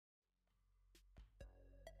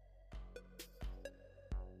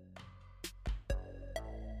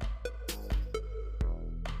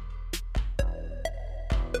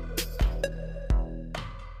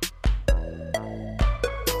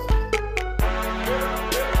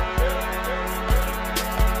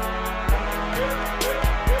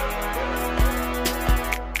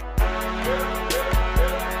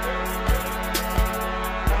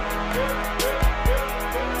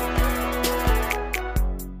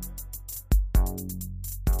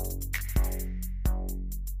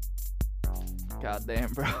God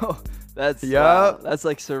damn, bro. That's Yup. That's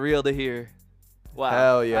like surreal to hear. Wow.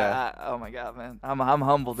 Hell yeah. Oh my God, man. I'm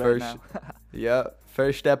humbled First- right now. Yep.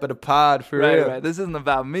 First step of the pod for right, real. right. This isn't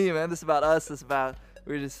about me, man. This is about us. This is about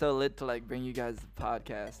we're just so lit to like bring you guys the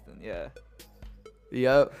podcast and yeah.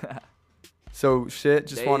 Yep. So shit,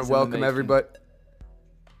 just want Days to in the welcome making. everybody.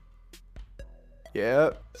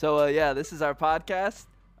 Yep. So yeah, this is our podcast.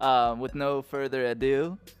 With no further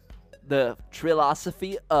ado, the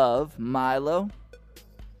Trilosophy of Milo,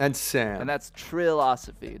 And Sam. and that's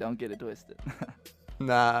Trilosophy. Don't get it twisted.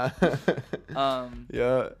 Nah.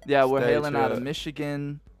 Yeah. Yeah, we're Stay hailing out of true.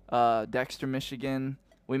 Michigan, Dexter, Michigan.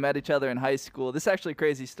 We met each other in high school. This is actually a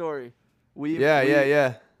crazy story. We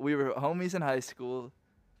Yeah. were homies in high school,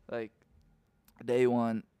 like day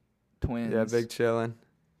one, twins. Yeah, big chillin'.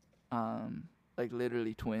 Like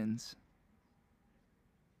literally twins.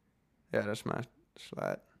 Yeah, that's my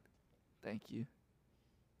slat. Thank you.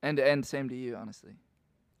 And same to you, honestly.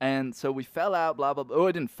 And so we fell out, blah blah blah. Oh,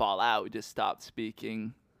 it didn't fall out. We just stopped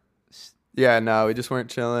speaking. Yeah, no, we just weren't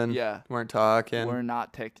chilling. Yeah. Weren't talking. We're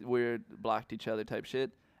not we're blocked each other type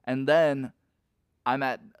shit. And then I'm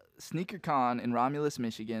at SneakerCon in Romulus,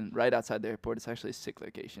 Michigan, right outside the airport. It's actually a sick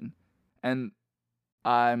location. And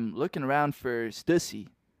I'm looking around for Stussy,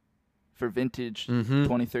 for vintage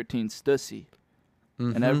 2013 Stussy.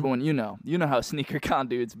 And everyone, you know how SneakerCon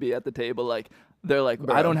dudes be at the table. Like, they're like,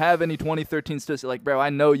 Bro. I don't have any 2013 Stussy. Like, bro, I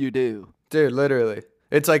know you do. Dude, literally.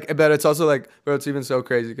 It's like, but it's also like, bro, it's even so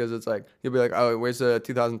crazy because it's like, you'll be like, oh, where's the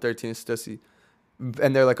 2013 Stussy?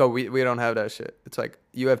 And they're like, oh, we don't have that shit. It's like,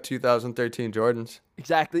 you have 2013 Jordans.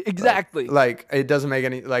 Exactly. Like, it doesn't make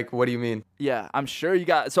any, like, what do you mean? Yeah, I'm sure you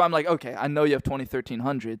got. So I'm like, okay, I know you have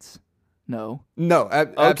 201300s. No. No,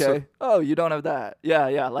 Okay. absolutely. Oh, you don't have that.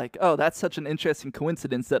 Yeah. Like, oh, that's such an interesting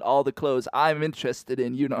coincidence that all the clothes I'm interested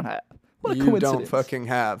in you don't have. What a You coincidence. don't fucking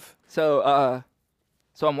have. So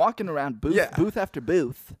I'm walking around booth, Yeah. booth after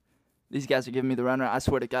booth. These guys are giving me the runaround. I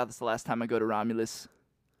swear to God, this is the last time I go to Romulus.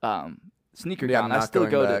 SneakerCon. Yeah, I'm I not still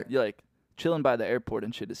going go back. to like chilling by the airport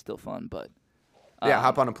and shit is still fun, but Yeah,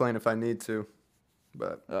 hop on a plane if I need to.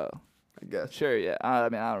 But oh, I guess. sure, yeah. I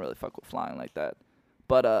mean, I don't really fuck with flying like that.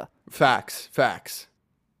 But Facts.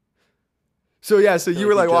 So yeah, so feel you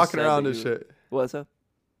were like like you just walking said around that and you- shit. what's up?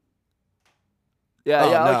 Yeah,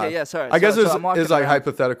 Oh, yeah, nah. okay, yeah, sorry. I guess so I'm walking it's like around.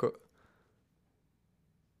 hypothetical.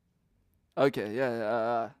 Okay,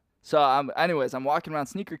 yeah. So I'm walking around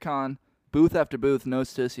SneakerCon, booth after booth, no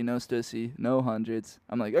Stussy, no hundreds.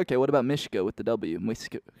 I'm like, okay, what about Mishka with the W?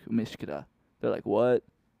 Mishka. They're like, what?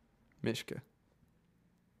 Mishka.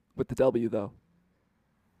 With the W though.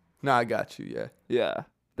 No, I got you. Yeah. Yeah.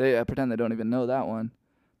 They pretend they don't even know that one.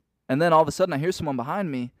 And then all of a sudden I hear someone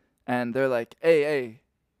behind me, and they're like, hey,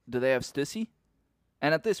 do they have Stussy?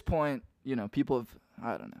 And at this point, people have,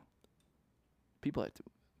 I don't know. People at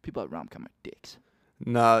Romcom are dicks.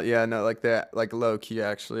 No, like that, like low key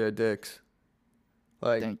actually are dicks.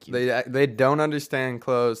 Like Thank you. they don't understand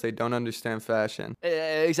clothes, they don't understand fashion.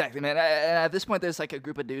 Exactly, man. And at this point, there's like a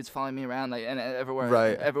group of dudes following me around, like, and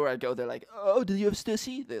everywhere I go, they're like, "Oh, do you have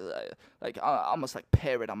Stussy?" They're like almost like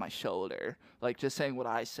parrot on my shoulder, like just saying what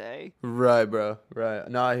I say. Right, bro. Right.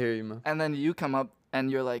 No, I hear you, man. And then you come up and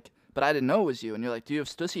you're like, "But I didn't know it was you." And you're like, "Do you have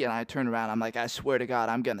Stussy?" And I turn around, I'm like, "I swear to God,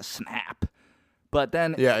 I'm gonna snap." But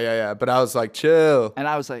then, Yeah. But I was like, chill. and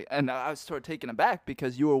I was sort of taken aback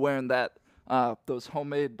because you were wearing those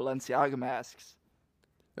homemade Balenciaga masks.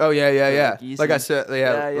 Oh yeah. like Like I easy. said,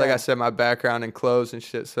 like I said, my background in clothes and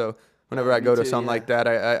shit. So whenever I Me go to too, something yeah. like that,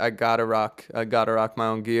 I gotta rock my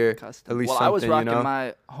own gear. Custom. At least well, something, I was rocking .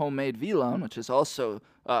 my homemade V-Lone, which is also,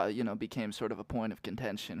 became sort of a point of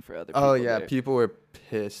contention for other people. Oh yeah, there. people were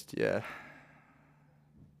pissed. Yeah,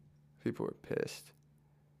 people were pissed.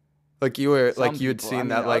 Like you were, Some like you had people. seen I mean,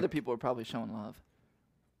 that, like other people were probably showing love.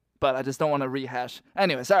 But I just don't want to rehash.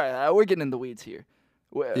 Anyway, sorry, we're getting in the weeds here.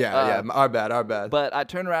 yeah. Our bad. But I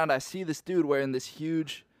turn around, I see this dude wearing this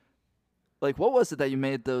huge, like, what was it that you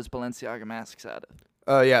made those Balenciaga masks out of?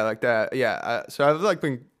 Oh yeah, like that. Yeah. So I've like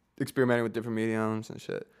been experimenting with different mediums and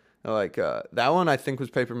shit. Like that one I think was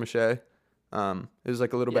paper mache. It was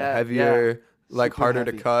like a little bit Yeah, heavier, like Super harder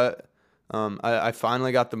heavy. to cut. I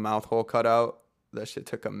finally got the mouth hole cut out. That shit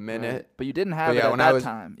took a minute. Right. But you didn't have But it yeah, at when that I was-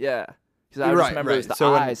 time. Yeah. Because I You're just right, remember it was right. the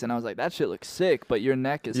So when- eyes, and I was like, that shit looks sick, but your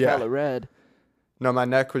neck is Yeah. hella red. No, my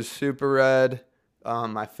neck was super red.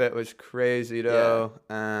 My fit was crazy though,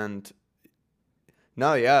 and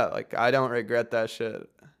no, yeah, like I don't regret that shit.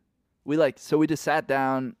 We we just sat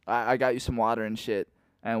down. I got you some water and shit,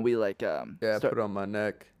 and we Yeah, put it on my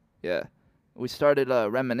neck. yeah, we started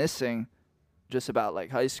reminiscing just about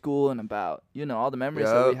like high school and about all the memories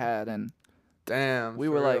that we had, and damn, we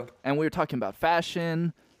were real. and we were talking about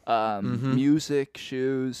fashion, music,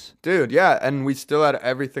 shoes. Dude, yeah, and we still had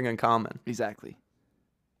everything in common. Exactly.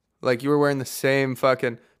 Like you were wearing the same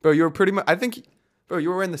fucking bro. You were pretty much. I think, bro, you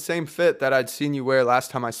were wearing the same fit that I'd seen you wear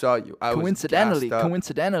last time I saw you.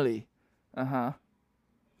 Coincidentally.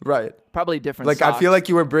 Right. Probably different. Like socks. I feel like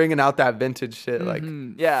you were bringing out that vintage shit, like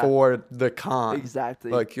yeah. for the con.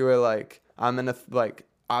 Exactly. Like you were like,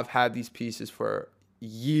 I've had these pieces for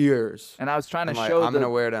years, and I was trying to I'm show. I'm gonna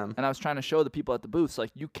wear them. And I was trying to show the people at the booths,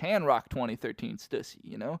 like you can rock 2013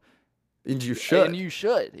 Stussy, And you should. And you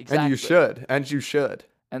should. Exactly. And you should. And you should.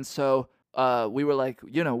 And so we were like,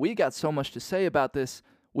 we got so much to say about this.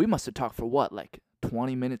 We must have talked for what, like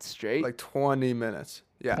 20 minutes straight? Like 20 minutes.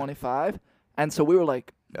 Yeah. 25? And so we were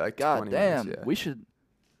like, yeah, like God damn, minutes, yeah. we should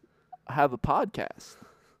have a podcast.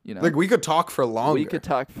 Like we could talk for longer. We could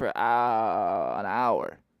talk for an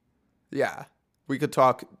hour. Yeah. We could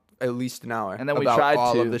talk at least an hour. And then we about tried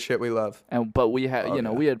all to. of the shit we love. But we had,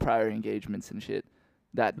 we had prior engagements and shit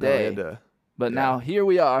that day. But yeah. now here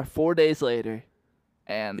we are 4 days later.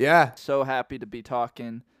 And yeah, so happy to be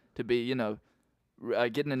talking, to be,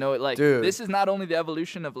 getting to know it. Like, dude. This is not only the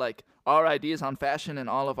evolution of, like, our ideas on fashion and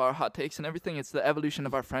all of our hot takes and everything. It's the evolution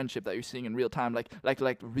of our friendship that you're seeing in real time, like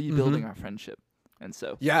rebuilding our friendship. And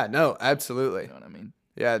so. Yeah, no, absolutely. You know what I mean?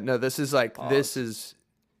 Yeah, no, this is like, Pause. this is,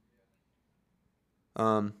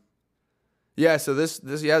 yeah, so this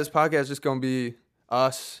podcast is just going to be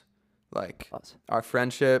us, like, our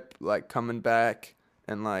friendship, like, coming back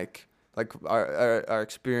and, like our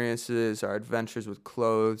experiences, our adventures with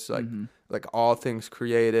clothes, like all things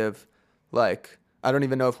creative. Like I don't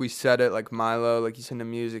even know if we said it, like Milo, like he's into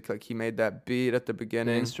music, like he made that beat at the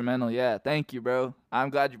beginning. The instrumental, yeah. Thank you, bro. I'm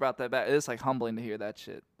glad you brought that back. It's like humbling to hear that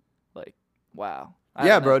shit. Like, wow.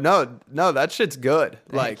 Yeah, bro. No, that shit's good.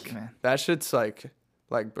 Thank you, man. That shit's like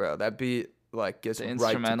bro, that beat like gets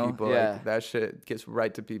right to people. Yeah. Like, that shit gets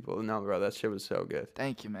right to people. No, bro, that shit was so good.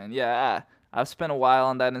 Thank you, man. Yeah. I've spent a while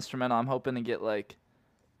on that instrumental. I'm hoping to get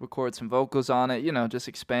record some vocals on it, just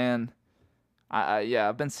expand.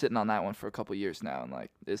 I've been sitting on that one for a couple years now, and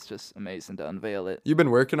it's just amazing to unveil it. You've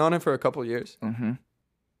been working on it for a couple years? Mm-hmm.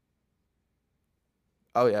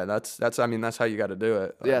 Oh yeah, that's how you got to do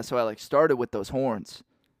it. Yeah, so I started with those horns.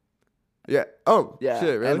 Yeah. Oh, yeah.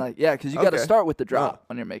 Shit, really? And because you got to start with the drop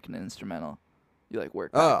when you're making an instrumental. You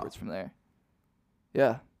work backwards from there.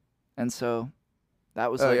 Yeah. And so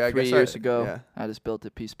that was 3 years ago. Yeah. I just built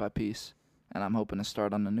it piece by piece, and I'm hoping to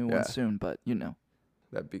start on a new one soon. But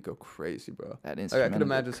that beat go crazy, bro. That instrumental. I could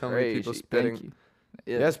imagine so many people spitting. Thank you.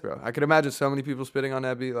 Yeah. Yes, bro. I could imagine so many people spitting on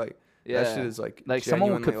that beat. That shit is like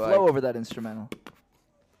someone could flow over that instrumental.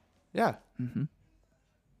 Yeah. Mm-hmm.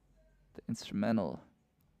 The instrumental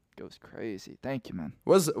goes crazy. Thank you, man.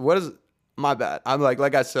 What is my bad? I'm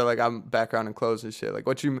like I said, I'm background and clothes and shit.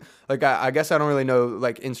 What you I guess I don't really know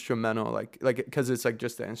instrumental because it's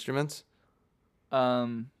just the instruments.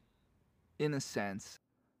 In a sense.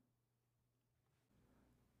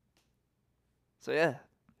 So yeah,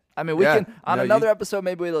 I mean we can on another episode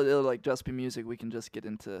maybe it'll just be music. We can just get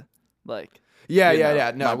into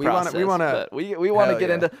yeah. No, we want to get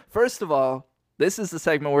into. First of all, this is the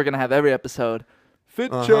segment we're gonna have every episode.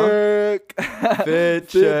 Fit check. Fit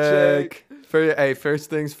check. First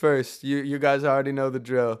things first. You guys already know the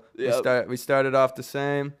drill. Yep. We started off the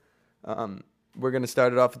same. We're gonna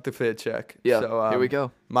start it off with the fit check. Yeah. So, here we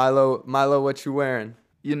go. Milo, what you wearing?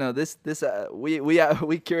 We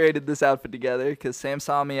curated this outfit together because Sam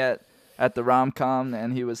saw me at the rom-com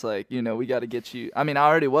and he was like, we got to get you. I mean, I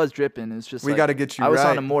already was dripping. It's just we got to get you. I was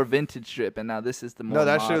on a more vintage drip, and now this is the more. No,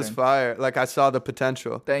 that modern. shit was fire. I saw the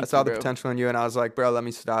potential. I saw the potential in you, and I was like, bro, let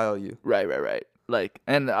me style you. Right.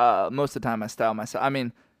 And most of the time I style myself. I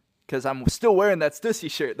mean, because I'm still wearing that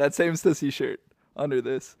Stussy shirt, that same Stussy shirt under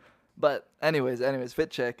this. But anyways,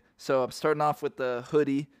 fit check. So I'm starting off with the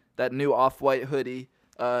hoodie, that new off-white hoodie.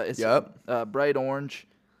 It's bright orange.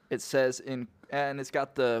 It says and it's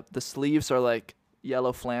got the sleeves are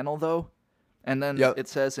yellow flannel though. And then it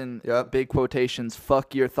says in big quotations,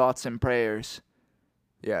 "Fuck your thoughts and prayers."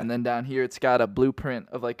 Yeah. And then down here it's got a blueprint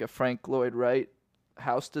of a Frank Lloyd Wright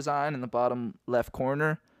house design in the bottom left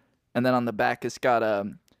corner. And then on the back it's got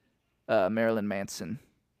a Marilyn Manson.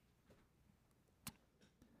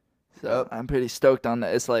 So I'm pretty stoked on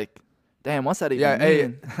that. It's damn, what's that even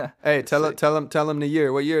mean? Hey, tell him the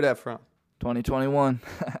year. What year that from? 2021.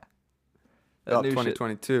 Oh, That new shit.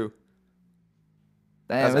 2022.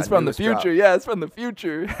 Damn, That's it's that from the newest drop. future. Yeah, it's from the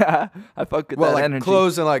future. I fuck with Well, that like energy.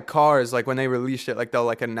 clothes and like cars, like when they release shit, like they'll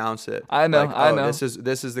like announce it. I know, Like, I know. This is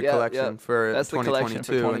the Yep, collection yep. for That's the 2022,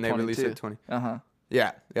 collection for and they release it 2022. 20. Uh-huh.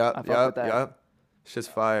 Yeah, I fuck with that. yep. Shit's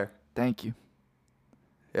fire. Thank you.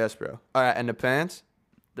 Yes, bro. All right, and the pants?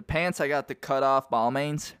 The pants, I got the cut off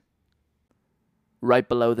Balmains right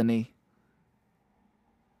below the knee.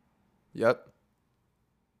 Yep.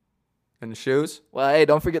 And the shoes? Well, hey,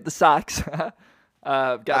 don't forget the socks.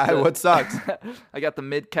 What socks? I got the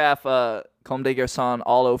mid calf Comme des Garçons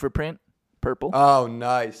all over print, purple. Oh,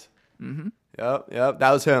 nice. Mm-hmm. Yep.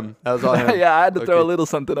 That was him. That was all him. Yeah, I had to throw a Okay. little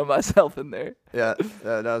something of myself in there. Yeah,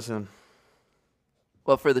 that was him.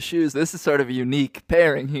 Well, for the shoes, this is sort of a unique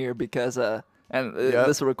pairing here because, Yep.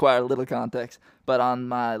 this will require a little context. But on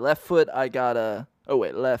my left foot, I got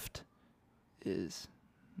left is,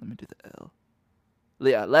 let me do the L.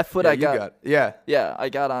 Yeah, left foot, Yeah, I you got. Yeah. I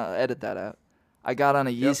got on, edit that out. I got on a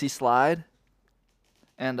Yep. Yeezy slide.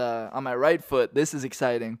 And on my right foot, this is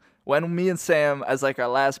exciting. When me and Sam, as like our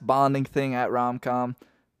last bonding thing at Romcom,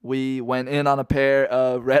 we went in on a pair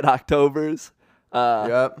of Red Octobers.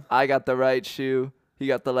 Yep. I got the right shoe, he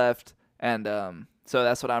got the left, and so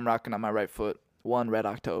that's what I'm rocking on my right foot. One Red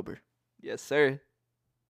October. Yes, sir.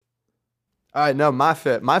 All right, no, my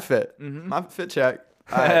fit. Mm-hmm. My fit check.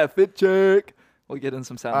 All right. Fit check. We'll get in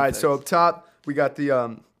some sound All right, effects. so up top, we got the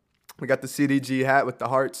CDG hat with the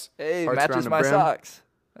hearts. Hey, hearts around matches the my brim. socks.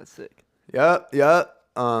 That's sick. Yep.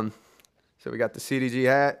 So we got the CDG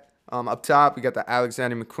hat. Up top, we got the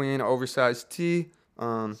Alexander McQueen oversized tee.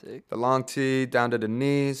 Sick. The long tee down to the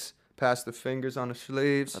knees, past the fingers on the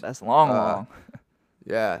sleeves. Oh, that's long.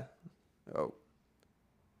 Yeah. Oh,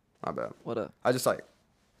 my bad. What up? I just like.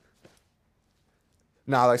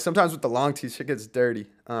 Nah, like sometimes with the long tee, shit gets dirty.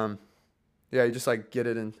 Yeah, you just like get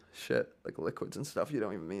it in shit, like liquids and stuff you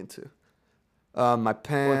don't even mean to. My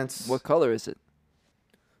pants. What color is it?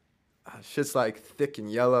 Shit's like thick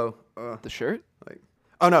and yellow. The shirt?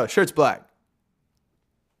 Oh no, shirt's black.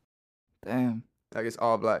 Damn. Like it's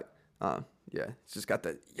all black. Yeah, it's just got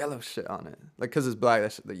that yellow shit on it. Like, cause it's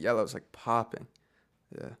black, the yellow's like popping.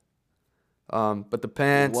 Yeah. But the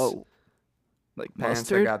pants. Whoa. Like Pants,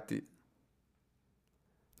 mustard? I got the.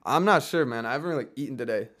 I'm not sure, man. I haven't really eaten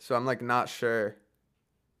today, so I'm like not sure.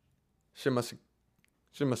 Shit must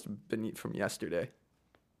have been eaten from yesterday.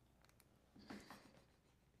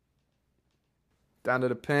 Down to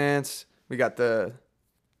the pants, we got the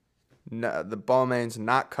Balmains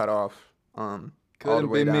not cut off. All the Couldn't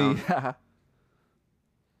way be down. me.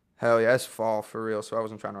 Hell yeah, it's fall for real, so I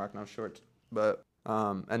wasn't trying to rock no shorts. But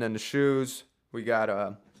and then the shoes, we got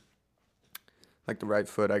like the right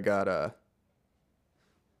foot, I got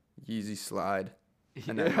Yeezy slide.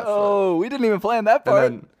 And then left Oh, we didn't even plan that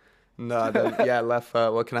part. And then, left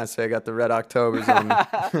foot. What can I say? I got the Red Octobers on me.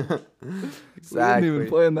 Exactly. We didn't even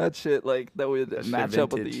plan that shit like that would That shit match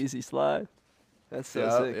up with the vintage. easy slide. That's so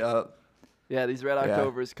Yep, sick. yep. Yeah, these Red Yeah.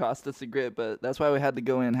 Octobers cost us a grip, but that's why we had to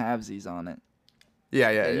go in halvesies on it. Yeah.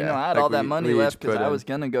 And, you know, I had Like all that we money each left because put I in- was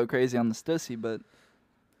gonna go crazy on the Stussy, but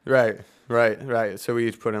Right. So we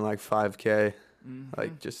each put in like 5K,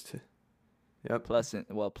 like just to, yep, plus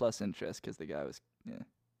interest because the guy was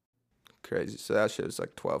crazy. So that shit was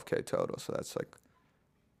like 12K total. So that's like,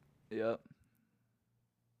 Yep.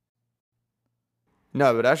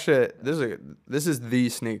 no, but that shit, this is the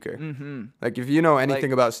sneaker. Mm-hmm. Like if you know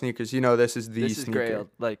anything about sneakers, you know this is the This is sneaker. grailed,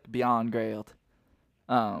 like beyond grailed.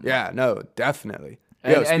 Yeah, no, definitely.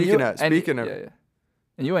 And, Yo, and speaking of, yeah.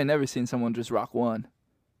 And you ain't never seen someone just rock one.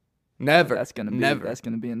 never. That's gonna be never. That's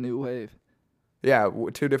gonna be a new wave. Yeah,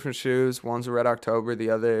 two different shoes. One's a Red October, the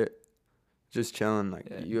other just chilling. Like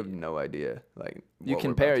Yeah, you have no idea. Like You what can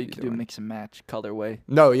we're about pair. to You be can do doing. mix and match colorway.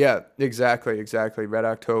 No, yeah, exactly. Red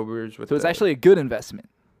Octobers with. So it's the- actually a good investment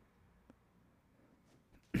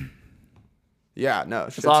Yeah, no.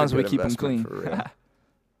 as long as we keep them clean.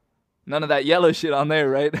 None of that yellow shit on there,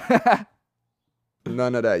 right?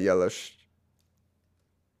 None of that yellow.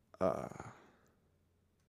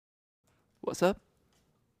 What's up?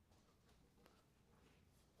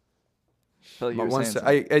 Feel like you were One saying sec.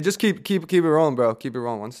 something. I just keep it rolling, bro. Keep it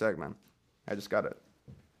rolling. 1 sec, man. I just got it.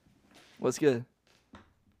 What's good?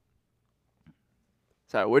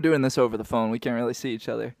 Sorry, we're doing this over the phone. We can't really see each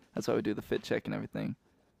other. That's why we do the fit check and everything.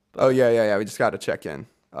 Oh yeah. We just got to check in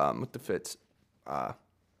with the fits.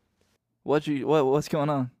 What's going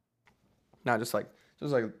on? No, just like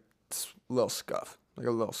a little scuff, like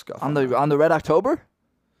a little scuff On that. the Red October?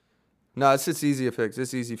 No, it's just easy to fix.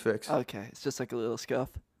 It's easy fix. Okay, it's just like a little scuff.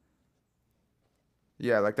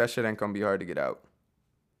 Yeah, like that shit ain't gonna be hard to get out.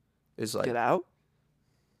 is like Get Out?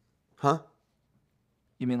 huh?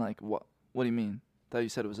 You mean like what? What do you mean? I thought you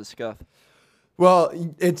said it was a scuff. Well,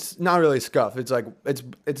 it's not really a scuff. It's like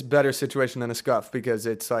it's better situation than a scuff because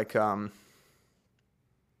it's like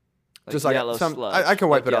just like yellow some. sludge. I can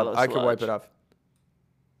wipe Like it off. yellow I can wipe sludge. it off.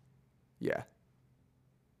 Yeah.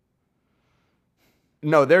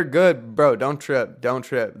 No, they're good, bro. Don't trip. Don't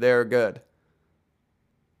trip. They're good.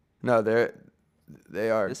 No, they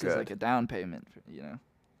are This good. is like a down payment, you know.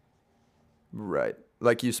 Right.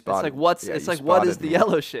 Like you spotted. It's like what's yeah, it's you like what is spotted the me.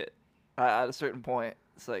 yellow shit? At a certain point,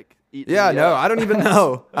 it's like eating Yeah, the no, yellow. I don't even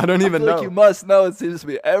know. I don't I even feel know. like you must know. It seems to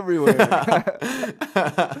be everywhere.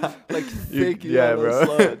 Like thick yeah, yellow bro.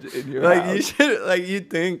 sludge in your like house. you should, like you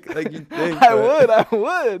think. I but-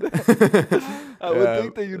 would. I would Yeah.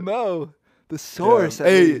 think that you know the source Yeah.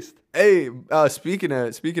 at Hey, least. hey. Speaking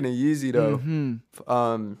of Yeezy though,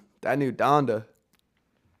 Mm-hmm. that new Donda.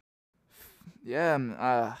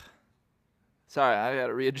 Yeah. Sorry, I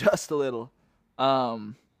gotta readjust a little.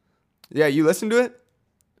 Yeah, you listened to it.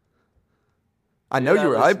 I know Yeah, you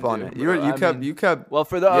were I hype listened on to it. it, You bro. were, you I kept mean, you kept. Well,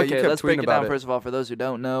 Yeah, you okay, kept let's break tweeting it down about it. first of all. For those who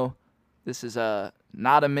don't know, this is not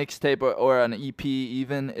a mixtape or an EP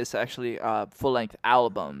even. It's actually a full-length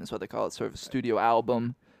album is what they call it, sort of a studio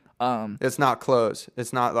album. It's not close.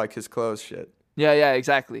 It's not like his clothes shit. Yeah,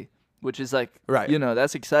 exactly. Which is like, Right. you know,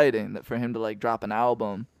 that's exciting that for him to like drop an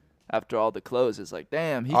album after all the clothes is like,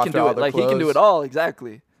 damn, he After can do all it. the Like he can do clothes. it all,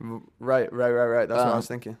 exactly. Right. That's what I was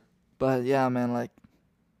thinking. But yeah, man, like,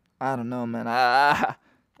 I don't know, man.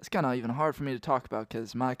 It's kind of even hard for me to talk about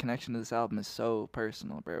because my connection to this album is so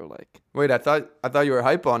personal, bro. Like, Wait, I thought you were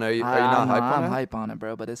hype on it. Are you not hype on it? I'm hype on it,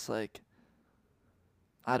 bro. But it's like,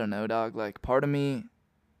 I don't know, dog. Like, part of me,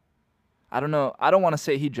 I don't know. I don't want to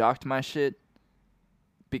say he jocked my shit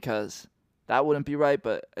because that wouldn't be right.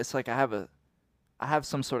 But it's like I have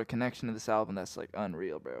some sort of connection to this album that's like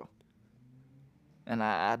unreal, bro. And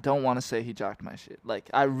I don't want to say he jocked my shit. Like,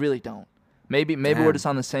 I really don't. Maybe we're Damn. just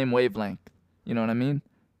on the same wavelength. You know what I mean?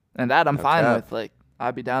 And that I'm No fine cap. with. Like,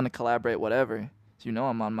 I'd be down to collaborate, whatever. So you know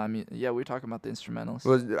I'm on my yeah, we were talking about the instrumentals.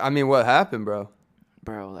 What happened, bro?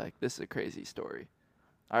 Bro, like, this is a crazy story.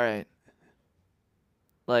 All right.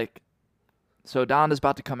 Like, so Donda's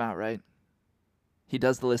about to come out, right? He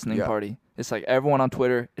does the listening Yeah. party. It's like everyone on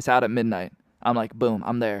Twitter, it's out at midnight. I'm like, boom,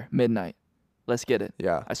 I'm there, midnight. Let's get it.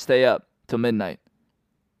 Yeah. I stay up till midnight.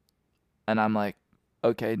 And I'm like,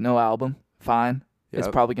 okay, no album, fine. It's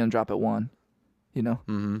Yep. probably going to drop at 1, you know?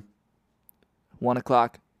 Mm-hmm. 1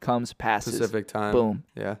 o'clock comes, passes. Pacific time. Boom.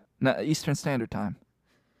 Yeah. No, Eastern Standard Time.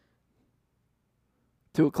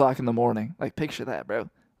 2 o'clock in the morning. Like, picture that, bro.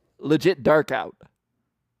 Legit dark out.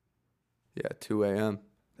 Yeah. 2 a.m.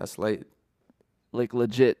 That's late. Like,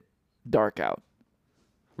 legit dark out.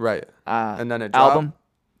 Right. And then it album,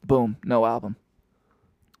 boom, no album.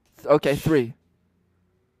 Okay, 3.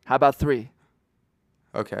 How about 3?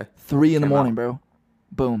 Okay. 3 in the Came morning, out. bro.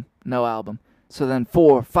 Boom, no album. So then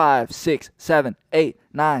 4, 5, 6, 7, 8,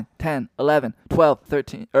 9, 10, 11, 12,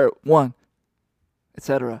 13, or 1,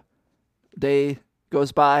 etc. Day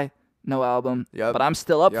goes by, no album. Yep. But I'm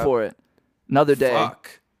still up Yep. for it. Another day.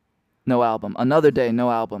 Fuck. No album. Another day, no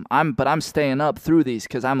album. I'm staying up through these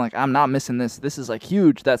because I'm like, I'm not missing this. This is like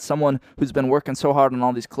huge that someone who's been working so hard on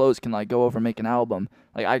all these clothes can like go over and make an album.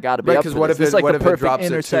 Like, I gotta be Right, up 'cause for what this. if This is it- like what the if it perfect drops at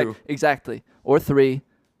intersect. 2? Exactly. Or 3,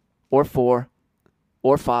 or 4,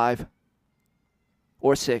 or 5,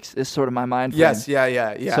 or 6. This is sort of my mind frame. Yes.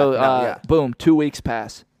 Yeah. So No, yeah. boom, 2 weeks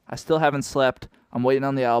pass. I still haven't slept. I'm waiting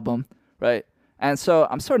on the album, right? And so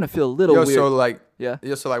I'm starting to feel a little Yo, weird. so like, Yeah.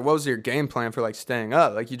 what was your game plan for like staying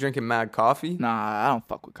up? Like, you drinking mad coffee? Nah, I don't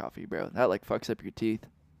fuck with coffee, bro. That like fucks up your teeth.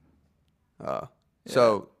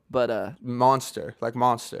 So But Monster.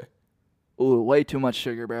 ooh, way too much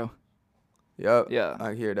sugar, bro. Yep. Yeah.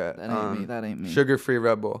 I hear that. That ain't me. That ain't me. Sugar-free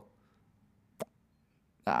Red Bull.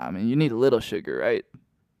 Nah, I mean, you need a little sugar, right?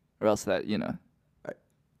 Or else that, you know.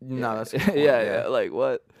 No, that's a good yeah, point, yeah. Like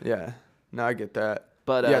what? Yeah. No, I get that.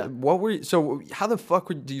 But Yeah. What were you? So how the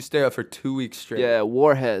fuck do you stay up for 2 weeks straight? yeah,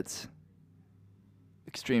 Warheads.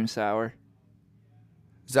 Extreme sour.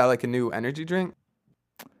 Is that like a new energy drink?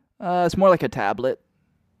 It's more like a tablet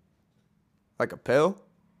Like a pill?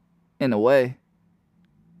 in a way,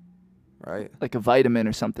 Right. like a vitamin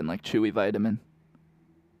or something, like chewy vitamin,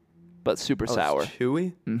 but super Oh, sour. it's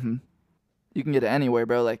chewy? Mm-hmm. You can get it anywhere,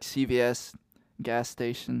 bro. Like CVS, gas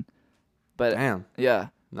station. But Damn. yeah.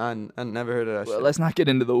 No, I never heard of that Well, shit. let's not get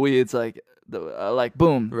into the weeds. Like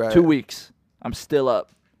boom, Right. 2 weeks. I'm still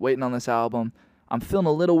up, waiting on this album. I'm feeling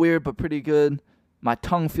a little weird, but pretty good. My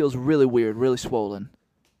tongue feels really weird, really swollen.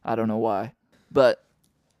 I don't know why, but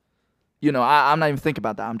you know, I'm not even thinking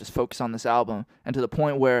about that. I'm just focused on this album, and to the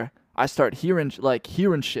point where I start hearing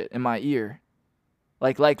shit in my ear.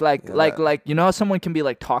 Like, you know how someone can be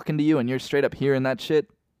like talking to you and you're straight up hearing that shit?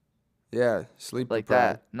 Yeah, sleep Like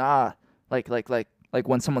deprived. that. Nah. Like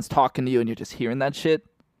when someone's talking to you and you're just hearing that shit.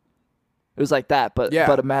 It was like that, but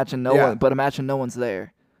imagine no one's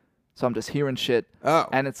there. So I'm just hearing shit. Oh.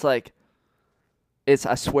 And it's like,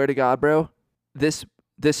 I swear to God, bro, this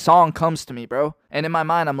song comes to me, bro. And in my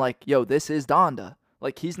mind, I'm like, yo, this is Donda.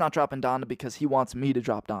 Like, he's not dropping Donda because he wants me to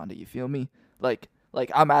drop Donda. You feel me? Like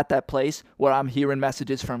I'm at that place where I'm hearing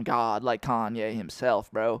messages from God, like Kanye himself,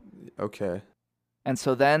 bro. Okay. And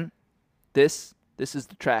so then, this is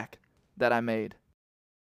the track that I made.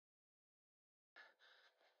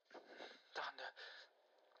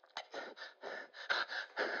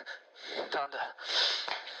 Donda.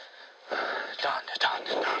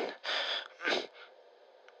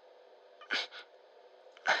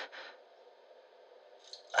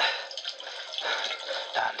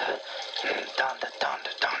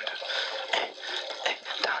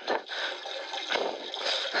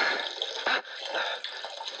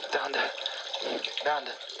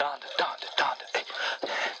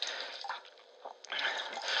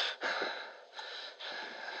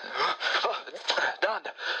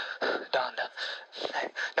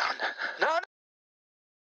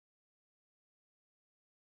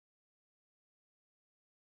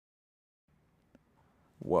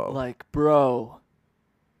 Whoa. Like, bro.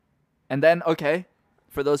 And then, okay,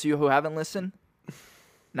 for those of you who haven't listened,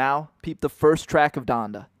 now peep the first track of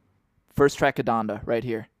Donda. First track of Donda, right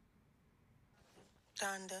here.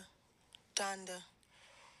 Donda, Donda,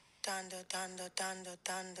 Donda, Donda, Donda,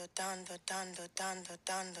 Donda, Donda, Donda, Donda,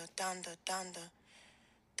 Donda, Donda, Donda.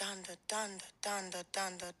 Donda, Donda, Donda,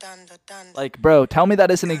 Donda, Donda, Donda. Like, bro, tell me that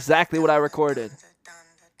isn't exactly what I recorded.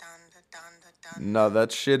 No,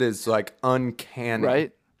 that shit is like uncanny.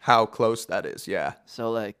 Right? How close that is, yeah. So,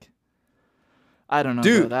 like, I don't know,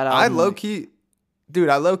 Dude, bro. That I album,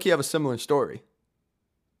 low-key have a similar story.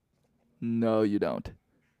 No, you don't.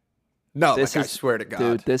 No, This I is- swear to God.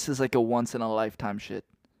 Dude, this is like a once-in-a-lifetime shit.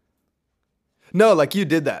 No, like you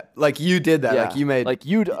did that. Like you did that. Yeah. Like you made... Like,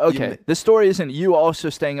 okay, the story isn't you also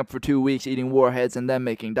staying up for 2 weeks eating Warheads and then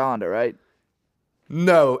making Donda, right?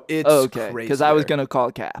 No, it's Okay, crazy. because I was going to call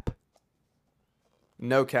cap.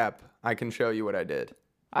 No cap. I can show you what I did.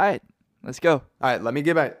 All right, let's go. All right, let me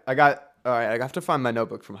get back. All right, I have to find my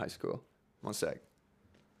notebook from high school. 1 sec.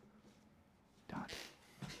 Donda.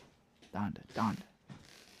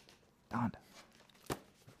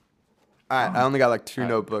 All right, I only got like 2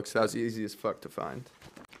 notebooks. That was easy as fuck to find.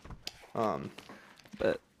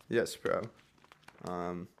 But Yes, bro.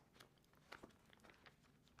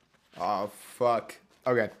 Oh, fuck.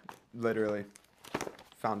 Okay, literally.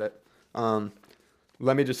 Found it.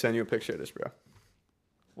 Let me just send you a picture of this, bro.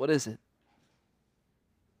 what is it?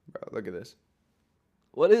 Bro, look at this.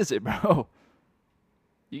 What is it, bro?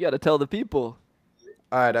 You got to tell the people.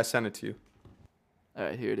 All right, I sent it to you. All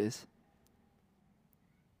right, here it is.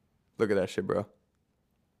 Look at that shit, bro.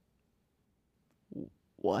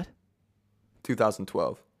 What?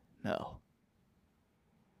 2012. No.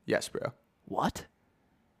 Yes, bro. What?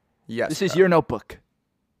 Yes, This is bro. your notebook.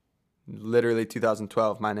 Literally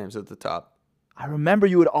 2012. My name's at the top. I remember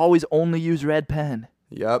you would always only use red pen.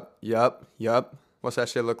 Yup. What's that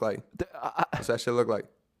shit look like? What's that shit look like?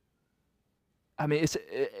 I mean, it's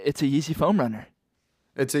a Yeezy foam runner.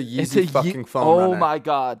 It's a It's Yeezy fucking phone Oh runner. my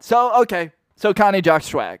God. So, okay. So Kanye Jock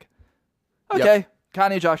swag. Okay.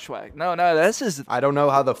 Kanye Jock swag. No, this is... I don't know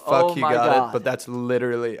how the fuck Oh he my got God. it, but that's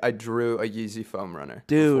literally... I drew a Yeezy foam runner.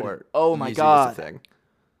 Dude. before Oh my Yeezy God. Was a thing.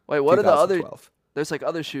 Wait, what are the other... 2012. There's like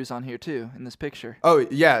other shoes on here too in this picture. Oh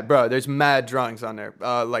yeah, bro. There's mad drawings on there.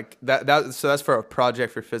 Like that. So that's for a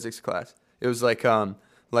project for physics class. It was like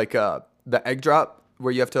the egg drop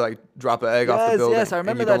where you have to like drop an egg off the Yes, building. yes, I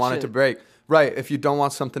remember and you don't that want it to shit. break. Right. If you don't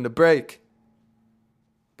want something to break,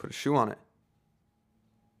 put a shoe on it.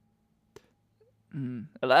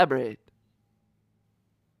 Elaborate.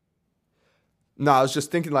 No, I was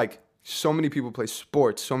just thinking like so many people play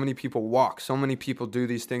sports, so many people walk, so many people do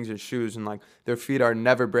these things in shoes, and like their feet are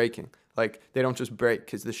never breaking. Like they don't just break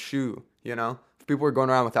because the shoe, you know. If people were going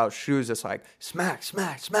around without shoes, it's like smack,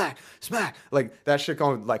 smack, smack, smack. Like that shit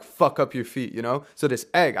gonna like fuck up your feet, you know. So this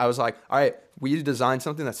egg, I was like, all right, we design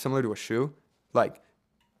something that's similar to a shoe, like,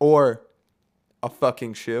 or a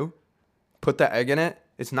fucking shoe. Put that egg in it,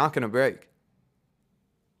 it's not gonna break.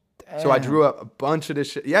 So I drew up a bunch of this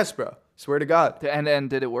shit. Yes, bro. Swear to God. And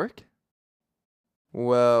did it work?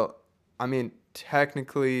 Well, I mean,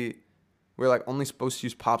 technically, we're like only supposed to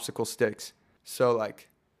use popsicle sticks. So like,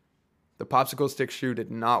 The popsicle stick shoe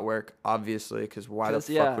did not work, obviously, because why the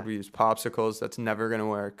fuck would we use popsicles? That's never gonna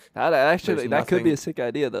work. That could be a sick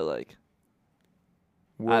idea though. Like,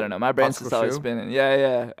 I don't know. My brain's just always spinning.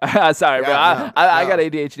 Yeah. Sorry, bro. I got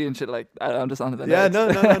ADHD and shit. Like, I'm just onto the next.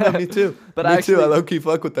 No. Me too. But me too. I low key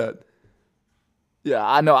fuck with that. Yeah,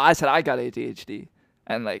 I know. I said I got ADHD,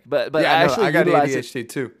 and like, but I got ADHD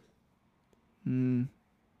too.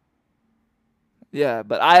 Yeah,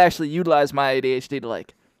 but I actually utilize my ADHD to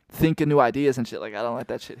like think of new ideas and shit. Like, I don't let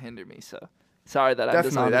that shit hinder me. So sorry that I'm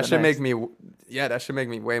just on that should make me. Yeah, that should make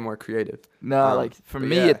me way more creative. No, like for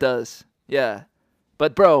me it does. Yeah,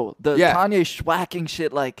 but bro, the Kanye schwacking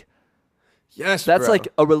shit, like, yes, that's bro. like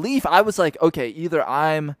a relief. I was like, okay, either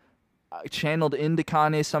I'm channeled into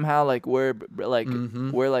Kanye somehow, like we're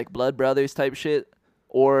like blood brothers type shit,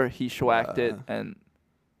 or he schwacked it, and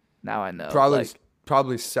now I know.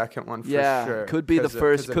 Probably second one for sure. Yeah, could be the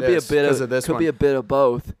first. Could be a bit of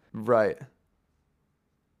both. Right.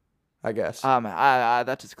 I guess. Man, I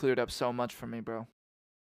that just cleared up so much for me, bro.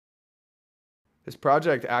 This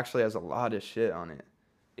project actually has a lot of shit on it.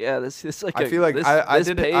 Yeah, this is like. I feel like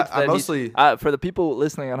I mostly for the people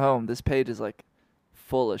listening at home, this page is like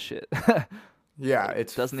full of shit. Yeah,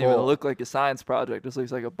 it doesn't even look like a science project. It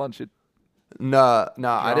looks like a bunch of. No,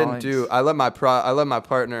 I didn't do. I let my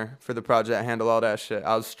partner for the project handle all that shit.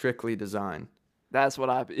 I was strictly design. That's what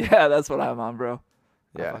I'm on, bro.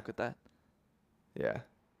 Yeah. I fuck with that. Yeah.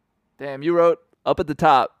 Damn, you wrote up at the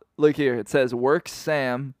top. Look here, it says Works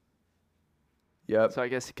Sam. Yep. So I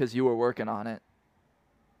guess because you were working on it.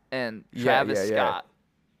 And Travis Scott.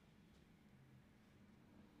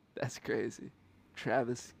 That's crazy.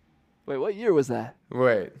 Travis. Wait, what year was that?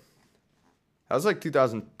 Wait. That was like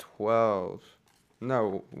 2012.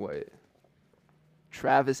 No, wait.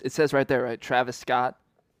 Travis. It says right there, right? Travis Scott.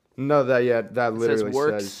 No, that literally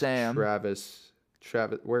says Sam. Travis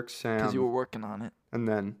Works Sam. Because you were working on it. And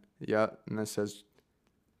then, and it says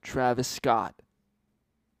Travis Scott.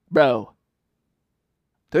 Bro.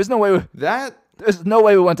 There's no way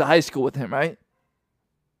we went to high school with him, right?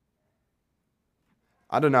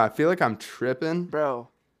 I don't know. I feel like I'm tripping. Bro.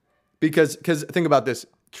 Because think about this.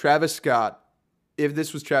 Travis Scott. If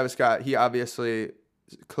this was Travis Scott, he obviously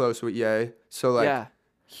is close with Ye. So like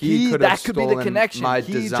he could have stolen be the connection.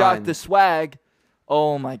 He design. Jocked the swag.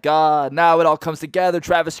 Oh my God. Now it all comes together.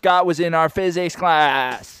 Travis Scott was in our physics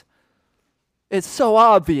class. It's so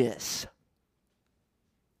obvious.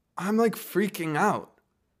 I'm like freaking out.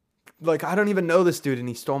 Like, I don't even know this dude and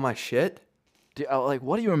he stole my shit. Dude, like,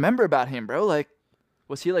 what do you remember about him, bro? Like,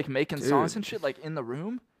 was he like making songs and shit like in the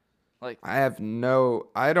room? Like, I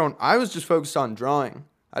was just focused on drawing.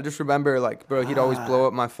 I just remember, like, bro, he'd always blow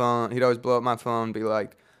up my phone. Be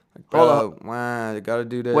like, bro, wow, you gotta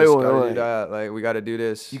do this, gotta do that. Like, we gotta do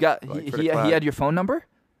this. You got, like, he had your phone number?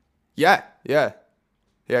 Yeah.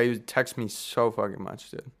 He would text me so fucking much,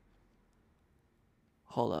 dude.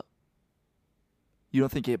 Hold up. You don't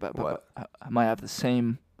think he might have the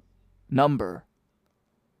same number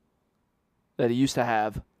that he used to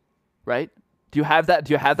have, right? Do you have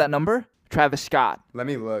that number? Travis Scott. Let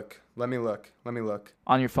me look. On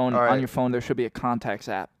your phone, right. On your phone, there should be a contacts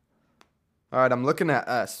app. All right, I'm looking at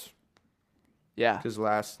S. Yeah. His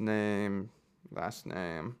last name.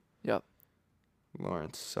 Yep.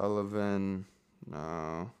 Lawrence Sullivan.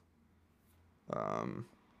 No.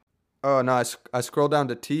 Oh no, I scrolled down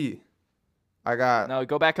to T. No,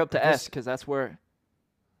 go back up to S because that's where.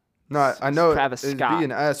 No, I know Travis it'd Scott. be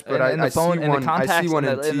an S, but I see one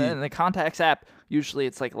in T. In the contacts app, usually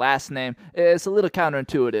it's like last name. It's a little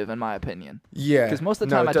counterintuitive in my opinion. Yeah. Because most of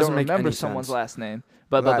the time I don't remember someone's last name.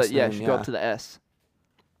 But yeah, you should go up to the S.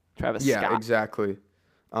 Travis Scott. Yeah, exactly.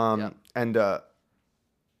 And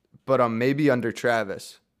but maybe under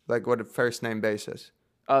Travis, like what a first name basis.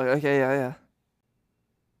 Oh, okay, yeah.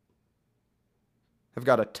 I've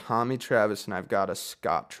got a Tommy Travis and I've got a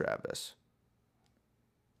Scott Travis.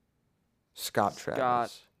 Scott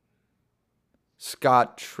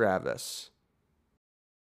Travis.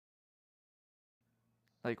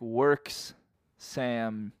 Like Works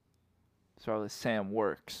Sam. Sorry, Sam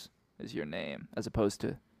Works is your name as opposed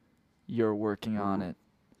to you're working on it.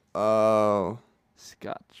 Oh.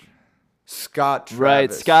 Scott Travis.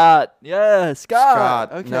 Right, Scott. Yeah,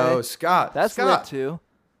 Scott. Okay. No, Scott. That's lit too.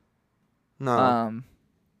 No.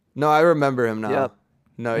 No, I remember him now. Yep.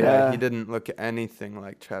 No, yeah, he didn't look anything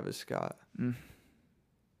like Travis Scott. And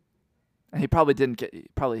he probably didn't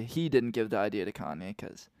give the idea to Kanye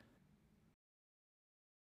because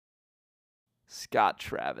Scott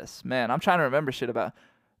Travis. Man, I'm trying to remember shit about.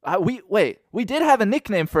 We did have a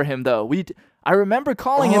nickname for him though. I remember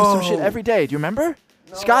calling him some shit every day. Do you remember?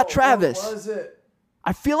 No, Scott Travis. What was it?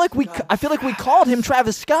 I feel like we called him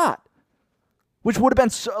Travis Scott, which would have been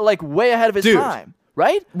so, like way ahead of his time,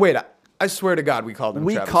 right? Wait, I swear to God, we called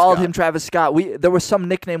him. Travis Scott. There was some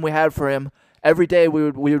nickname we had for him. Every day we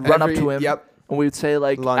would run up to him, and we would say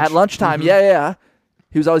like at lunchtime, yeah.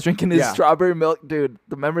 He was always drinking his strawberry milk. Dude,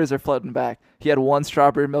 the memories are flooding back. He had 1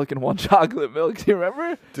 strawberry milk and 1 chocolate milk. Do you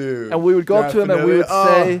remember? Dude. And we would go up to him and we would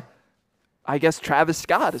say, I guess Travis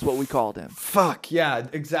Scott is what we called him. Fuck, yeah,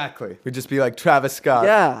 exactly. We'd just be like, Travis Scott.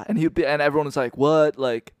 Yeah, and and everyone was like, what?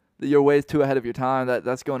 Like, you're way too ahead of your time.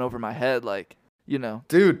 That's going over my head. Like, you know.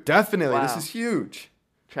 Dude, definitely. Wow. This is huge.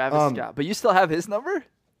 Travis Scott. But you still have his number?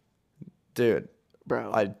 Dude.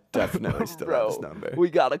 Bro. I definitely still have his number.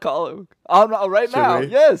 We got to call him. Right Should now. we?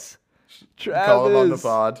 Yes. Travis. Call him on the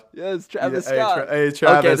pod. Yes, Travis Scott. Hey,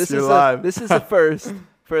 Travis, you're live. This is a first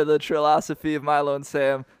for the Trilosophy of Milo and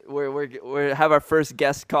Sam. We have our first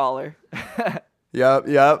guest caller. Yep.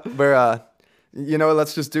 We're you know what?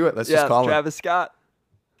 Let's just do it. Let's just call him. Travis Scott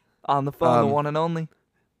on the phone, the one and only.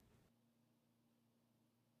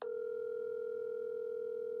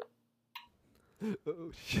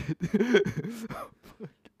 Oh shit.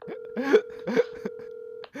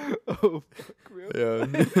 Oh fuck, bro.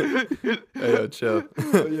 Yo, chill.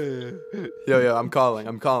 Yo, I'm calling.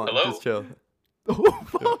 Hello? Just chill. Oh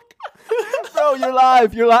fuck. Bro, you're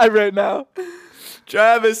live. You're live right now.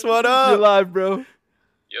 Travis, what up? You're live, bro.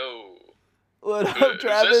 Yo. What up, Who's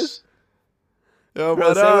Travis? this? Yo, Bro,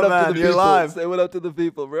 what say up, what up man? to the You're people. live. Say what up to the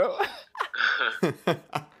people, bro.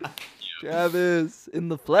 Travis, in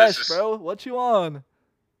the flesh, bro. What you on?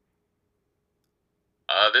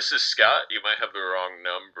 This is Scott. You might have the wrong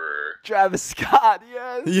number. Travis Scott,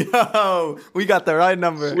 yes. Yo, we got the right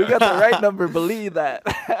number. We got the right number. Believe that.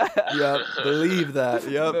 Yep, believe that.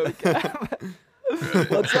 Yep. No cap.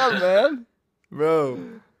 What's up, man? Bro.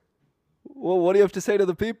 Well, what do you have to say to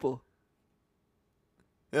the people?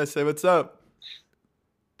 Yeah, say what's up.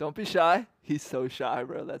 Don't be shy. He's so shy,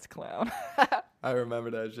 bro. That's clown. I remember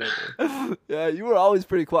that shit. Yeah, you were always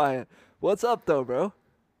pretty quiet. What's up, though, bro?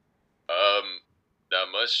 Not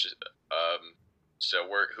much. So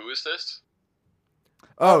who is this?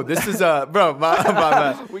 Oh, this is bro, my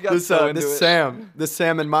bad. We got this so into this it. Sam. This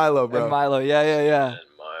Sam and Milo, bro. And Milo, yeah. And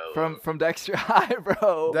Milo. From Dexter High,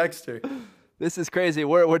 bro. Dexter. This is crazy.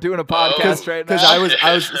 We're doing a podcast right now. Because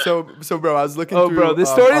I was so bro, I was looking through. Oh, bro, this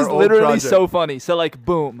story our is old literally project. so funny. So like,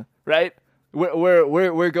 boom, right?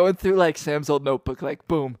 We're going through like Sam's old notebook. Like,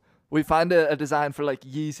 boom, we find a design for like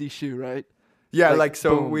Yeezy shoe, right? Yeah,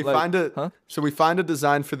 boom, we like, find a huh? so we find a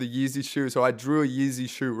design for the Yeezy shoe. So I drew a Yeezy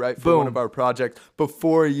shoe right for Boom. one of our projects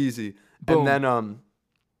before Yeezy, Boom. and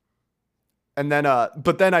then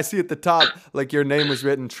but then I see at the top like your name was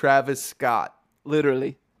written Travis Scott.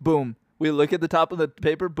 Literally, boom. We look at the top of the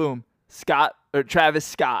paper, boom, Scott or Travis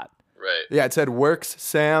Scott. Right. Yeah, it said Works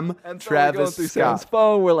Sam And so we're going Travis through Sam's Scott.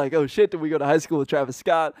 phone. We're like, oh shit, did we go to high school with Travis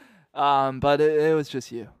Scott? But it was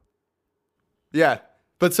just you. Yeah,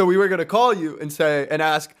 but so we were gonna call you and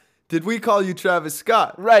ask, did we call you Travis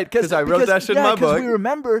Scott? Right, because I wrote that shit in my book. Because we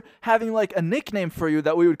remember having like a nickname for you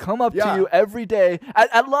that we would come up to Yeah. you every day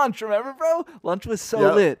at lunch. Remember, bro? Lunch was so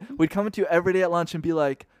Yep. lit. We'd come up to you every day at lunch and be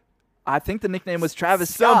like, I think the nickname was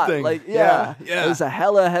Travis Scott. Something. Like, Yeah. It was a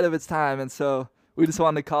hella ahead of its time, and so we just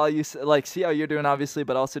wanted to call you, like, see how you're doing, obviously,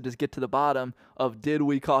 but also just get to the bottom of did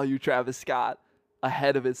we call you Travis Scott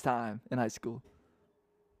ahead of its time in high school?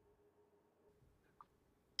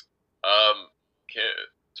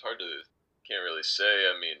 It's hard to can't really say.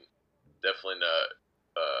 I mean, definitely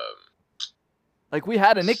not. Like, we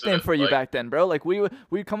had a nickname for you like- back then, bro. Like,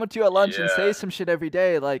 we'd come up to you at lunch and say Yeah. some shit every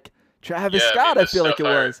day, like Travis Yeah, I Scott, mean, I the feel like it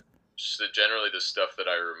stuff was. Generally, the stuff that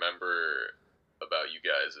I remember about you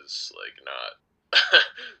guys is like not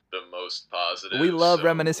the most positive. We love so,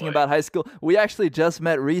 reminiscing like, about high school. We actually just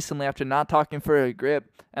met recently after not talking for a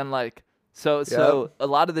grip, and like so a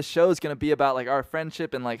lot of the show is gonna be about like our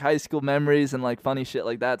friendship and like high school memories and like funny shit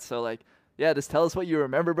like that. So like, yeah, just tell us what you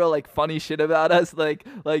remember, bro. Like funny shit about us, like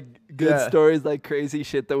good Yeah. stories, like crazy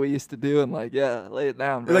shit that we used to do, and like lay it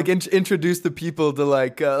down, bro. Like introduce the people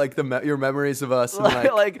to your memories of us and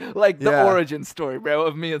like the Yeah. origin story, bro,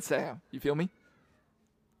 of me and Sam. You feel me?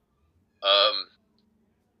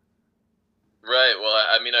 Right. Well,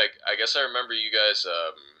 I mean, I guess I remember you guys.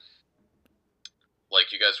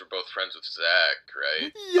 Like you guys were both friends with Zach,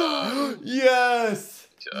 right? Yes.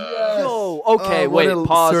 Yo, okay, what wait, a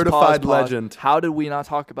pause, certified pause. legend. How did we not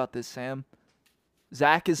talk about this, Sam?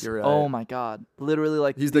 Zach is, You're right. oh my god, literally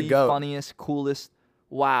like He's the GOAT. funniest, coolest.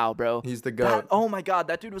 Wow, bro. He's the That- GOAT. oh my god,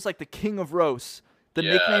 that dude was like the king of roasts. The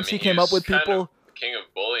Yeah, nicknames I mean, he came up with kind people. king of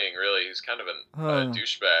bullying, really. He's kind of a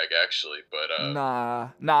douchebag, actually. But Nah,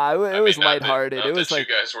 it was lighthearted. Not It was that like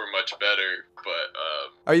you guys were much better, but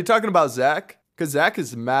Are you talking about Zach? Because Zach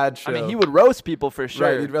is mad chill. I mean, he would roast people for sure.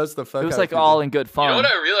 Right, he'd roast the fuck out It was of like people. all in good fun. You know what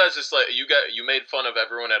I realized is like you made fun of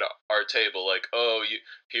everyone at our table. Like, oh,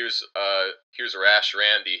 here's Rash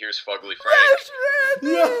Randy, here's Fugly Frank.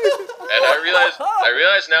 Yeah. And I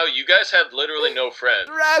realize now you guys have literally no friends.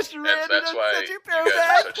 Rash and Randy, that's why such a you pure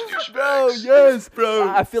guys are such douchebags. Bro, yes, Bro,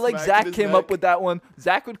 I feel like smacking Zach his came neck. up with that one.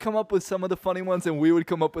 Zach would come up with some of the funny ones, and we would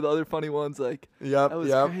come up with other funny ones. Like, Yep, that was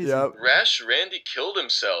yep, crazy. yep. Rash Randy killed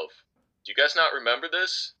himself. Do you guys not remember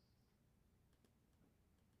this?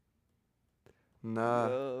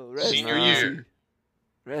 Nah. Rest Senior easy. year.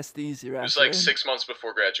 Rest easy, It Rash. was like Randy. 6 months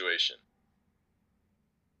before graduation.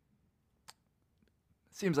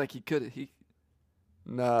 Seems like he could.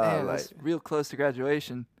 Nah, Damn, like, that's real close to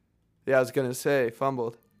graduation. yeah, I was gonna say,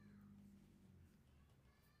 fumbled.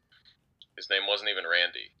 His name wasn't even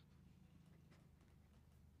Randy.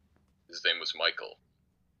 His name was Michael.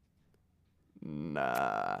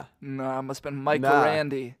 Nah. Nah, must have been Michael Nah.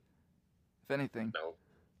 Randy. If anything, No,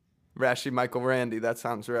 Rashy Michael Randy, that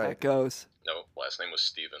sounds right. that goes. no, last name was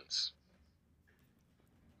Stevens.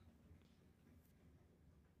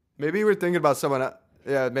 Maybe you were thinking about someone else.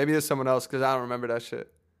 Yeah, maybe it's someone else because I don't remember that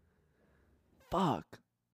shit. Fuck.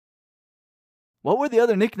 What were the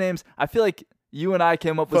other nicknames? I feel like you and I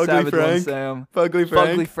came up with Fugly savage ones, Frank. Sam. Fugly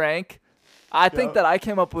Frank. Fugly Frank. I think Yep. that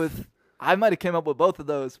I might have came up with both of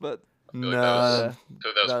those, but feel like Nah. So that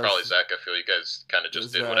was That probably was- Zach. I feel you guys kind of just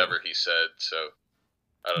was did Zach. whatever he said. So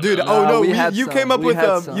I don't Dude, know. oh Nah, no, we had you some. came up We with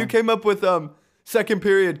had you some. came up with second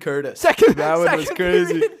period Curtis. Second one was second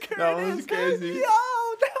crazy. period That one was Curtis. crazy. Yo,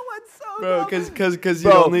 that one's so Bro, dumb. because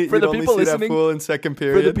Bro, you only for the only people see that listening- fool in second For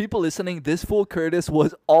the period. people listening, this fool Curtis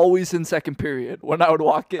was always in second period when I would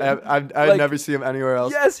walk in. I'd Like, never see him anywhere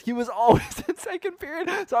else. Yes, he was always in second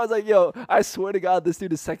period. So I was like, yo, I swear to God, this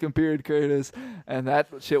dude is second period Curtis. And that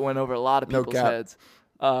shit went over a lot of No people's cap. heads.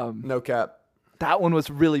 No cap. That one was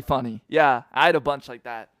really funny. Yeah, I had a bunch like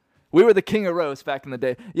that. We were the king of roast back in the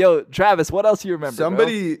day. Yo, Travis, what else you remember, bro?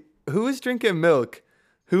 Somebody who was drinking milk.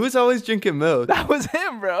 Who was always drinking milk? That was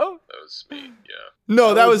him, bro. That was me. Yeah. No,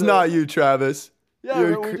 that that was was not you, Travis. Yeah, You're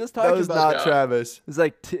we were cr- just that talking was about not that. Travis.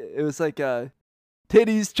 It was like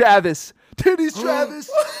titties Travis. Titties Travis.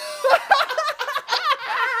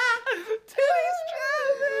 Titties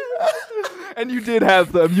Travis. And you did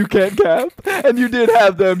have them, you can't cap. And you did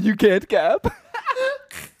have them, you can't cap.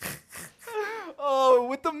 Oh,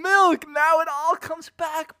 with the milk, now it all comes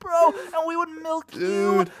back, bro. And we would milk you,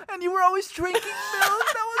 Dude. and you were always drinking milk.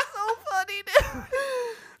 That was so funny, dude.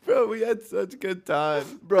 Bro, we had such good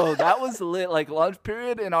times. Bro, that was lit. Like, lunch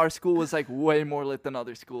period in our school was, like, way more lit than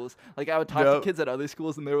other schools. Like, I would talk to Yep. kids at other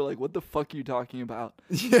schools, and they were like, what the fuck are you talking about?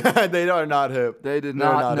 Yeah, they are not hip. They did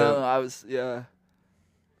They're not know. hip. I was, yeah.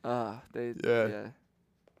 Yeah.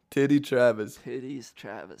 Titty Travis. Titties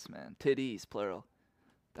Travis, man. Titties, plural.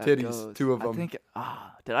 That Titties, goes. two of I them. think,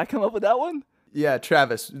 did I come up with that one? Yeah,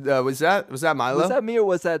 Travis. Was that Milo? Was that me or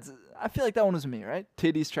was that, I feel like that one was me, right?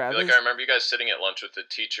 Titties I Travis. feel like I remember you guys sitting at lunch with the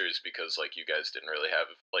teachers because like you guys didn't really have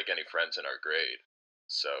like any friends in our grade.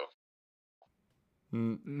 So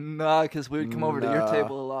Nah, because we would come over to your Nah.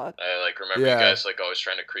 table a lot. I like remember Yeah. you guys like always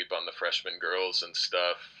trying to creep on the freshman girls and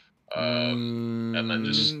stuff. And then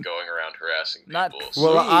just going around harassing Not people.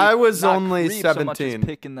 Well, I was not only creep so much as 17.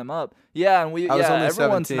 picking them up. Yeah, and I was only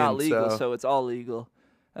everyone's 17, not legal, so- so it's all legal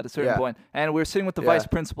at a certain Yeah. point. And we were sitting with the Yeah. vice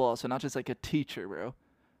principal also, not just like a teacher, bro.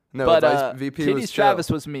 No, but Vice VP Titties was chill. Travis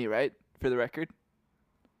was me, right? For the record.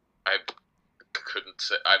 I couldn't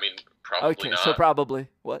say. I mean, probably Okay, not. so probably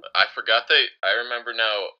what? I forgot that. I remember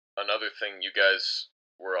now another thing. You guys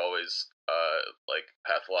were always like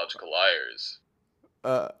pathological liars.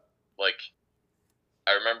 Like,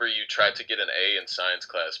 I remember you tried to get an A in science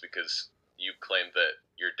class because you claimed that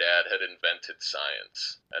your dad had invented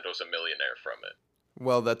science and was a millionaire from it.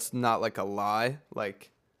 Well, that's not like a lie. Like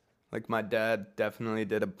my dad definitely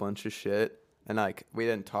did a bunch of shit, and like we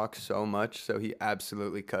didn't talk so much, so he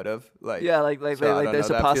absolutely could have. Like Yeah, like so I don't there's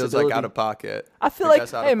know, a that feels like possibility. out of pocket. I feel like,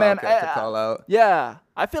 that's out hey of man, pocket to call out. yeah,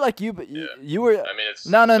 I feel like you were. I mean, it's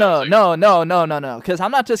No, sounds like- no. Because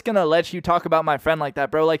I'm not just gonna let you talk about my friend like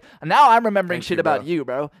that, bro. Like now I'm remembering Thank shit you, bro. about you,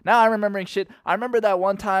 bro. Now I'm remembering shit. I remember that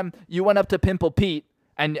one time you went up to Pimple Pete,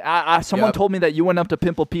 and someone Yep. told me that you went up to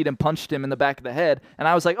Pimple Pete and punched him in the back of the head, and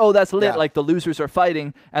I was like, oh, that's lit. Yeah. Like the losers are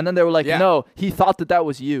fighting, and then they were like, Yeah. no, he thought that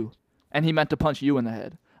was you, and he meant to punch you in the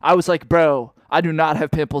head. I was like, bro, I do not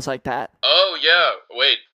have pimples like that. Oh yeah,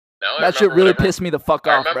 wait. Now I That shit remember really whatever- pissed me the fuck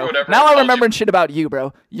I off, remember bro. whatever Now I I'm called remembering you. shit about you,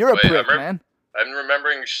 bro. You're a Wait, I prick, remember- man. I'm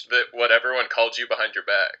remembering that what everyone called you behind your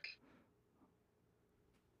back.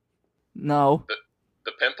 No.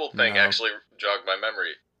 The pimple thing actually jogged my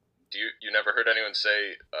memory. You never heard anyone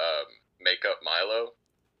say "make up Milo"?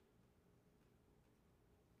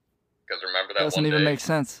 Because remember that Doesn't one even day, make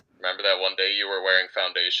sense. Remember that one day you were wearing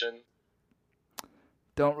foundation?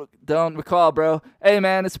 Don't recall, bro. Hey,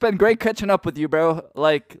 man, it's been great catching up with you, bro.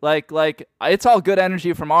 Like, it's all good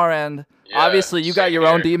energy from our end. Yeah, obviously, you got your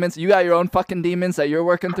own demons. You got your own fucking demons that you're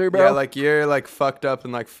working through, bro. Yeah, like you're like fucked up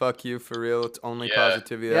and like fuck you for real. It's only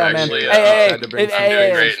positivity. Yeah, man. Actually, hey, I'm doing great,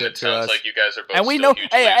 and it sounds like you guys are both. And we still know, huge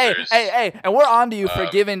hey, losers. and we're on to you for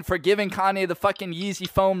giving Kanye the fucking Yeezy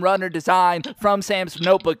foam runner design from Sam's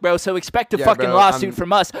notebook, bro. So expect a fucking lawsuit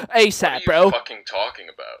from us ASAP, bro. What are you fucking talking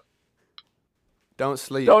about? Don't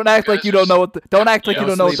sleep. Don't act like you don't know what. Don't act like you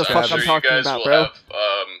don't know what the fuck I'm talking about, bro. You guys will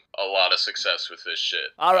have a lot of success with this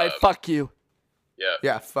shit. All right, fuck you. Yeah.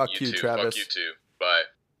 Yeah, fuck you, too. Travis. Fuck you too. Bye.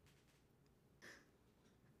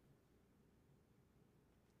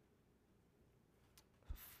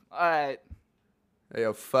 All right. Hey,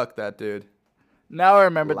 yo, fuck that dude. Now I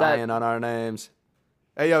remember Lying on our names.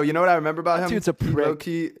 Hey, yo, you know what I remember about him? Dude's a prick.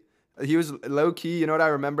 Low-key, he was low-key. You know what I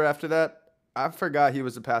remember after that? I forgot he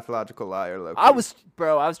was a pathological liar, low-key. I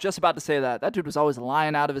was just about to say that. That dude was always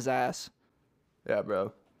lying out of his ass. Yeah,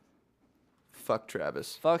 bro. Fuck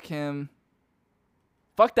Travis. Fuck him.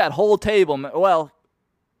 Fuck that whole table, man. Well,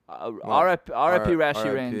 R.I.P.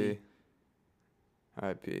 Rashi Randy.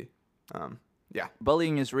 R.I.P. Yeah.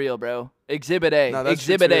 Bullying is real, bro. Exhibit A. No,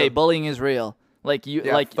 Exhibit A. real. Bullying is real. Like you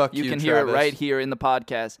fuck you you, can hear it Travis. right here in the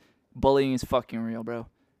podcast. Bullying is fucking real, bro.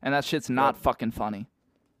 And that shit's not fucking funny.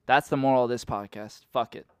 That's the moral of this podcast.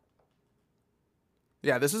 Fuck it.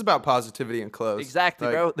 Yeah, this is about positivity and clothes. Exactly,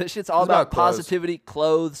 Like, bro. This shit's all it's about about clothes. positivity,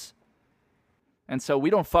 clothes. And so we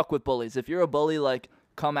don't fuck with bullies. If you're a bully, like,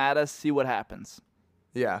 come at us, see what happens.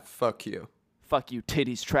 Yeah, fuck you. Fuck you,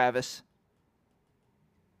 titties, Travis.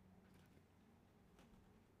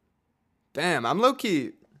 Damn, I'm low-key.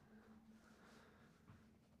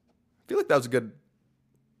 I feel like that was good.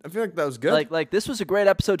 I feel like that was good. Like this was a great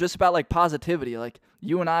episode just about, like, positivity. Like,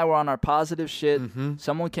 you and I were on our positive shit. Mm-hmm.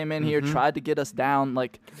 Someone came in here, tried to get us down.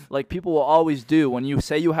 Like people will always do. When you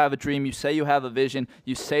say you have a dream, you say you have a vision,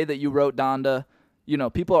 you say that you wrote Donda, you know,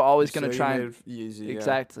 people are always going to try and easy,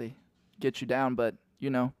 get you down. But, you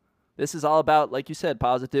know, this is all about, like you said,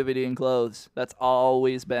 positivity and clothes. That's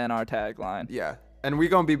always been our tagline. Yeah. And we're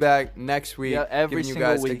going to be back next week. Yeah, every giving you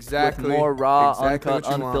single guys week exactly, with more raw, exactly uncut, what you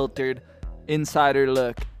want. unfiltered, insider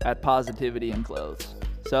look at positivity and clothes.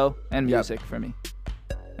 So, and music for me.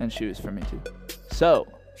 And shoes for me, too. So,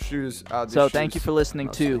 shoes. So thank you for listening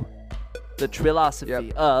to the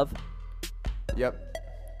Trilosophy of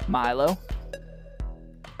Milo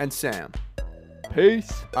and Sam.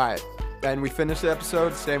 Peace. All right. And we finish the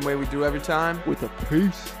episode same way we do every time. With a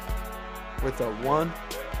peace. With a 1,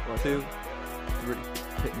 2, 3.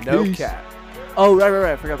 No cap. Oh,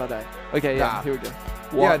 right. I forgot about that. Okay, yeah, here we go.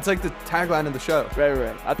 Yeah, it's like the tagline of the show.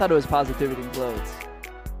 Right. I thought it was positivity and clothes.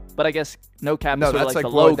 But I guess no cap is no, sort that's of like the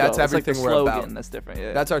logo. That's everything it's like the we're slogan. about. That's different,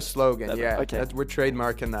 yeah. That's our slogan, Okay. We're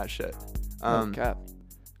trademarking that shit. No cap.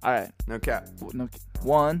 All right. No cap. No,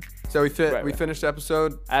 one. So we finished the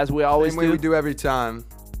episode. As we always same way we do every time.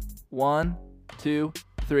 1, 2,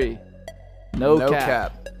 3. No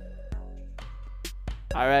cap.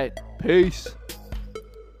 All right. Peace.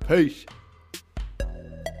 Peace.